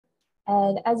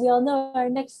And as you all know, our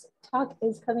next talk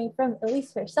is coming from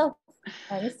Elise herself.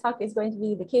 And this talk is going to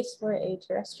be the case for a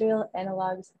terrestrial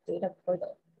analogs data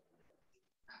portal.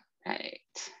 All right,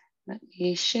 let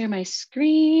me share my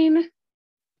screen.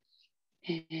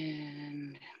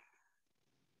 And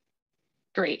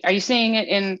great. Are you seeing it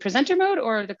in presenter mode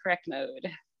or the correct mode?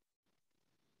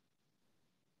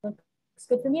 Looks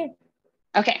good from here.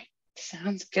 Okay,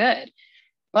 sounds good.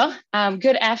 Well,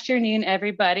 good afternoon,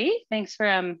 everybody. Thanks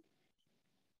for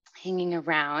hanging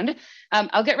around.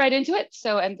 I'll get right into it.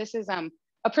 So, and this is a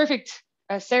perfect,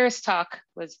 Sarah's talk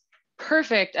was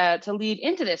perfect to lead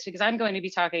into this because I'm going to be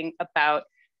talking about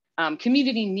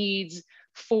community needs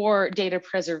for data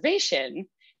preservation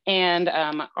and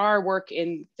our work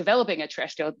in developing a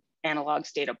terrestrial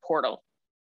analogs data portal.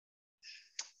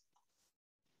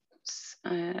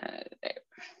 There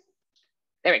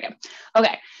we go.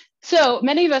 Okay, so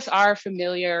many of us are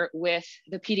familiar with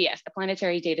the PDS, the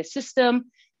Planetary Data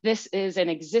System. This is an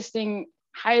existing,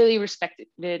 highly respected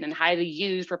and highly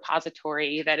used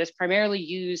repository that is primarily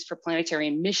used for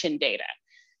planetary mission data.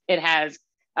 It has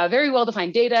very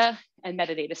well-defined data and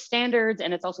metadata standards,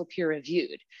 and it's also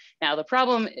peer-reviewed. Now, the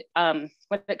problem when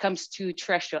it comes to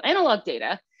terrestrial analog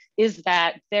data is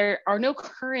that there are no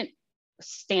current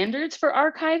standards for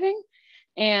archiving,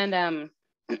 and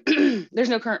there's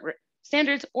no current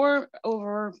standards or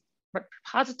over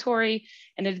repository.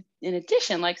 And in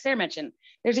addition, like Sarah mentioned,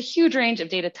 there's a huge range of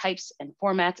data types and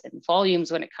formats and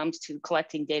volumes when it comes to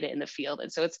collecting data in the field.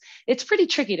 And so it's pretty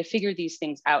tricky to figure these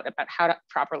things out about how to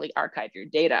properly archive your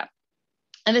data.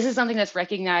 And this is something that's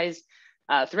recognized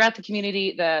throughout the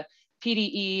community. The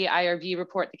PDE IRV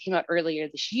report that came out earlier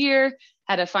this year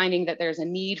had a finding that there's a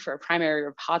need for a primary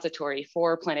repository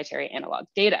for planetary analog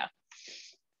data.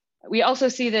 We also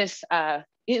see this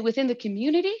within the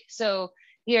community. So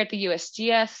here at the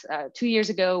USGS, 2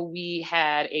 years ago, we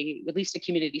had released a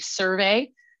community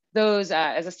survey. Those,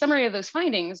 as a summary of those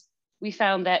findings, we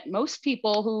found that most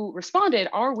people who responded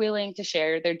are willing to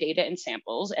share their data and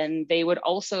samples, and they would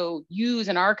also use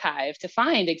an archive to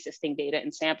find existing data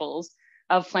and samples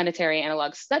of planetary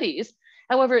analog studies.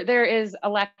 However, there is a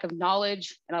lack of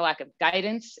knowledge and a lack of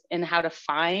guidance in how to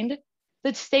find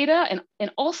this data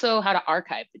and also how to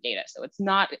archive the data. So it's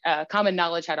not common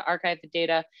knowledge how to archive the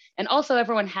data. And also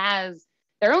everyone has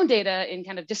their own data in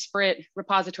kind of disparate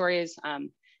repositories,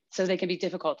 so they can be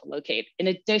difficult to locate. In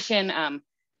addition,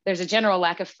 there's a general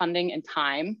lack of funding and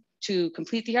time to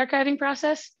complete the archiving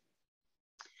process.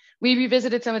 We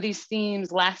revisited some of these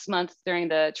themes last month during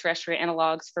the Terrestrial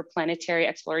Analogs for Planetary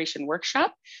Exploration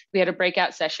workshop. We had a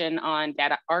breakout session on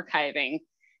data archiving.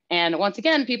 And once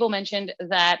again, people mentioned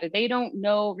that they don't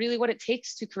know really what it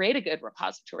takes to create a good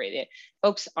repository.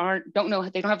 Folks don't know,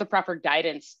 they don't have the proper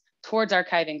guidance towards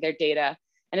archiving their data.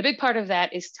 And a big part of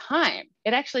that is time.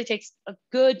 It actually takes a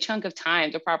good chunk of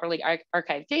time to properly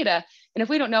archive data. And if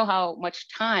we don't know how much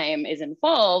time is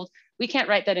involved, we can't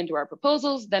write that into our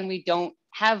proposals, then we don't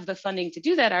have the funding to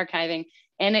do that archiving.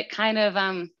 And it kind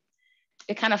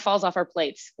of falls off our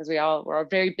plates because we're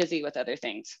very busy with other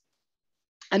things.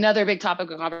 Another big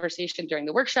topic of conversation during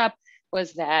the workshop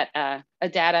was that a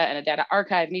data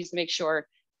archive needs to make sure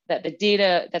that the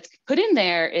data that's put in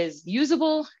there is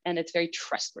usable and it's very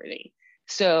trustworthy.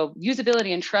 So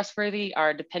usability and trustworthy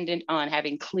are dependent on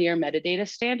having clear metadata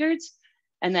standards.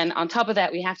 And then on top of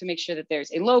that, we have to make sure that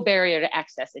there's a low barrier to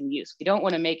access and use. We don't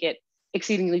want to make it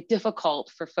exceedingly difficult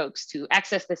for folks to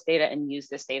access this data and use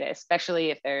this data, especially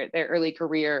if they're their early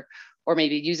career or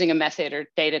maybe using a method or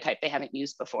data type they haven't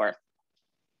used before.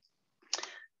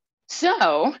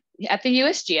 So at the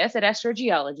USGS at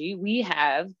Astrogeology, we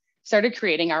have started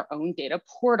creating our own data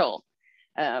portal,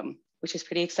 which is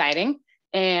pretty exciting.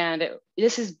 And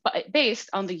this is based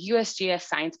on the USGS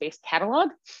Science-Based Catalog.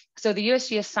 So the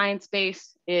USGS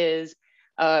Science-Based is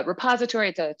a repository.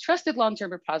 It's a trusted long-term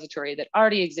repository that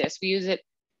already exists. We use it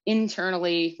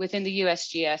internally within the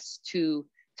USGS to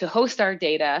host our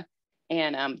data,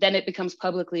 and then it becomes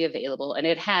publicly available. And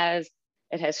it has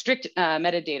strict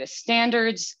metadata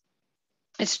standards.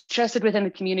 It's trusted within the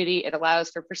community. It allows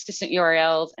for persistent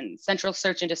URLs and central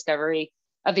search and discovery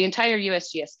of the entire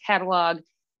USGS catalog.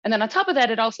 And then on top of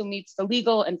that, it also meets the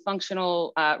legal and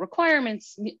functional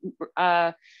requirements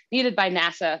needed by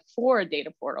NASA for a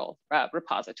data portal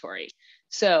repository.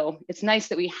 So it's nice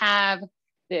that we have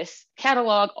this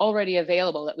catalog already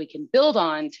available that we can build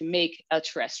on to make a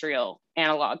terrestrial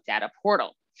analog data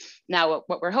portal. Now,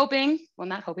 what we're hoping, well,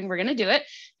 not hoping, we're gonna do it.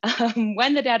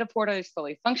 When the data portal is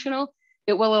fully functional,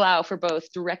 it will allow for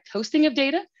both direct hosting of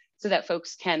data. so that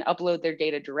folks can upload their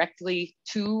data directly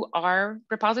to our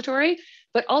repository,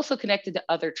 but also connected to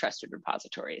other trusted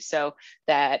repositories. So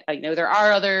that I know there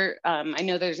are other, I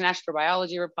know there's an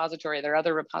astrobiology repository, there are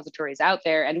other repositories out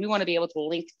there, and we want to be able to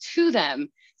link to them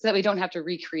so that we don't have to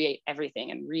recreate everything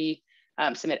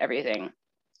and submit everything.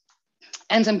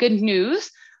 And some good news,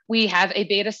 we have a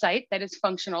beta site that is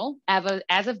functional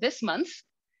as of this month.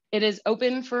 It is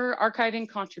open for archiving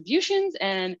contributions,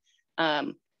 and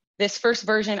this first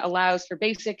version allows for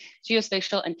basic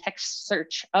geospatial and text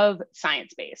search of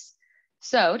ScienceBase.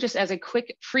 So just as a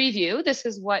quick preview, this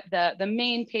is what the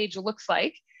main page looks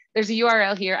like. There's a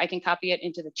URL here. I can copy it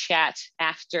into the chat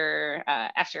after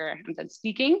I'm done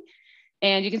speaking.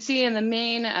 And you can see in the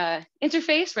main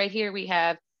interface right here, we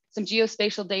have some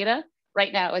geospatial data.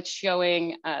 Right now it's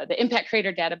showing the impact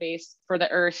crater database for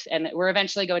the Earth, and we're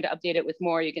eventually going to update it with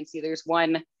more. You can see there's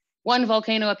one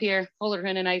volcano up here,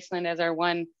 Polarhraun in Iceland as our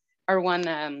one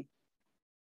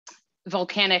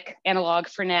volcanic analog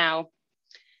for now.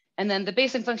 And then the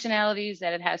basic functionalities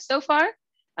that it has so far.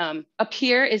 Up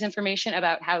here is information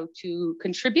about how to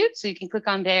contribute. So you can click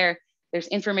on there. There's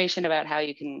information about how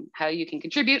you can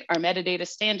contribute, our metadata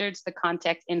standards, the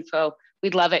contact info.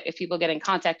 We'd love it if people get in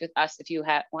contact with us if you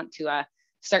want to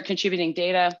start contributing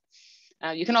data.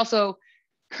 You can also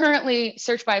currently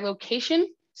search by location.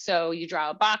 So you draw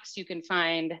a box, you can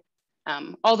find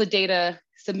all the data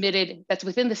submitted that's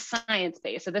within the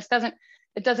ScienceBase. So this doesn't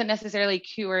necessarily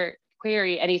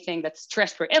query anything that's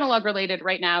terrestrial analog related.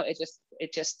 Right now,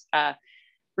 it just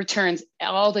returns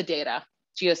all the data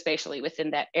geospatially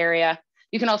within that area.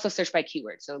 You can also search by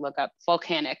keyword. So look up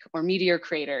volcanic or meteor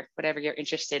crater, whatever you're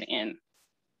interested in.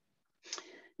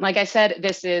 Like I said,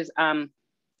 this is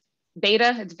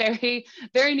beta. It's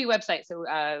very new website. So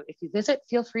if you visit,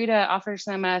 feel free to offer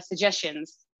some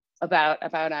suggestions about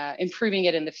improving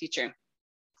it in the future.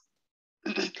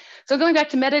 So going back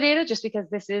to metadata, just because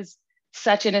this is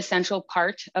such an essential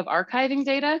part of archiving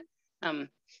data,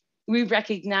 we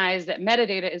recognize that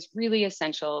metadata is really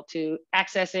essential to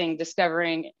accessing,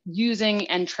 discovering, using,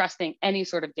 and trusting any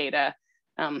sort of data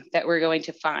that we're going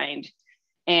to find.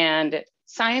 And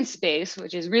ScienceBase,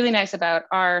 which is really nice about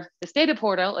this data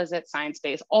portal, is that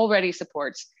ScienceBase already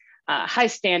supports high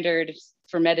standards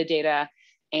for metadata,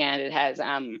 and it has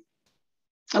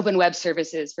open web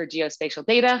services for geospatial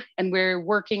data. And we're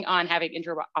working on having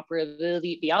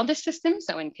interoperability beyond the system,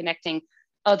 so in connecting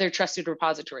other trusted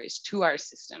repositories to our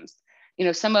systems. You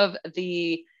know, some of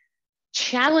the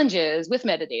challenges with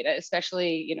metadata,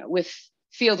 especially, you know, with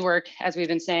fieldwork, as we've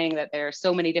been saying, that there are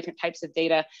so many different types of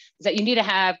data, is that you need to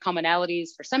have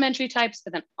commonalities for some entry types,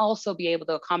 but then also be able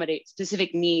to accommodate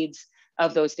specific needs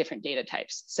of those different data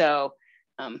types. So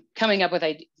coming up with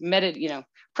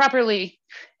properly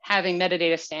having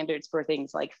metadata standards for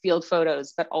things like field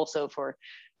photos, but also for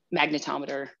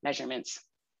magnetometer measurements.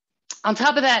 On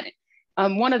top of that,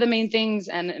 one of the main things,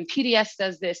 and PDS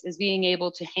does this, is being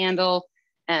able to handle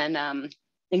and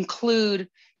include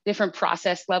different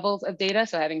process levels of data.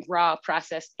 So having raw,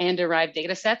 processed, and derived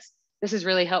data sets. This is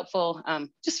really helpful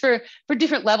just for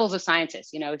different levels of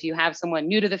scientists. You know, if you have someone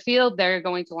new to the field, they're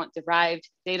going to want derived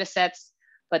data sets,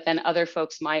 but then other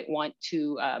folks might want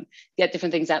to get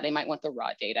different things out. They might want the raw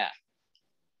data.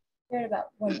 You're at about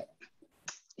 1 minute.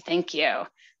 Thank you.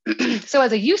 So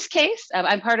as a use case,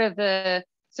 I'm part of the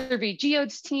Survey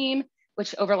Geodes team,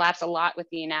 which overlaps a lot with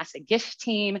the NASA GIF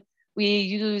team. We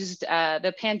used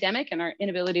the pandemic and our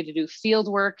inability to do field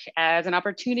work as an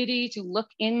opportunity to look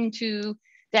into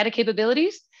data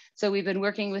capabilities. So we've been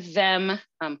working with them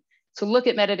to look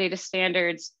at metadata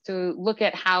standards, to look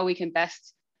at how we can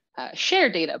best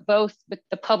share data, both with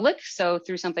the public, so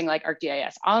through something like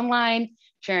ArcGIS Online,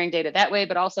 sharing data that way,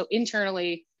 but also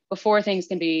internally before things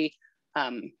can be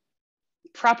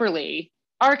properly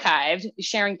archived,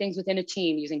 sharing things within a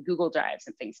team using Google Drives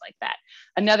and things like that.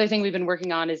 Another thing we've been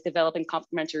working on is developing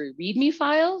complementary README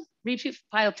file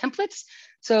templates.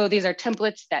 So these are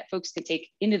templates that folks can take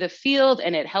into the field,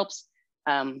 and it helps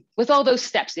with all those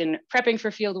steps in prepping for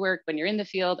field work, when you're in the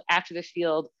field, after the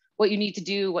field, what you need to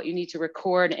do, what you need to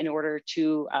record in order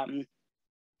to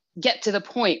get to the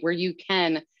point where you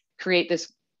can create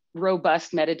this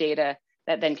robust metadata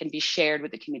that then can be shared with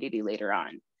the community later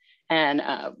on. And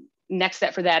next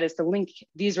step for that is to link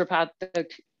these the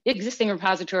existing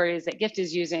repositories that GIFT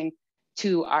is using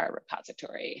to our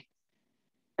repository.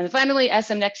 And finally, as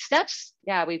some next steps,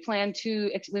 we want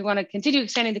to continue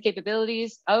extending the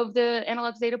capabilities of the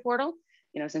Analogs Data Portal.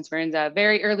 You know, since we're in the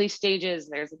very early stages,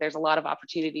 there's a lot of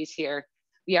opportunities here.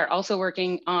 We are also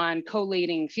working on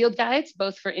collating field guides,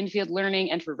 both for in-field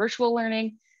learning and for virtual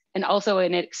learning, and also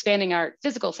in expanding our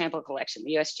physical sample collection.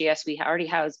 The USGS, we already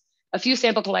house a few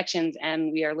sample collections,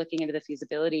 and we are looking into the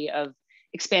feasibility of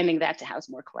expanding that to house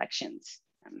more collections.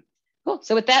 Cool.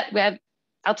 So with that,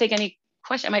 I'll take any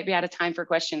question. I might be out of time for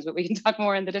questions, but we can talk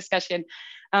more in the discussion.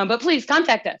 But please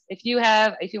contact us if you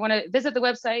want to visit the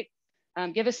website.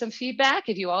 Give us some feedback.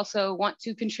 If you also want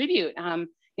to contribute,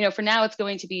 for now it's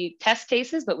going to be test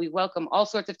cases, but we welcome all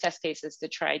sorts of test cases to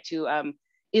try to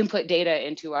input data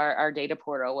into our data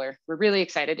portal, where we're really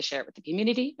excited to share it with the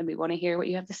community, and we want to hear what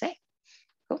you have to say.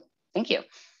 Cool. Thank you.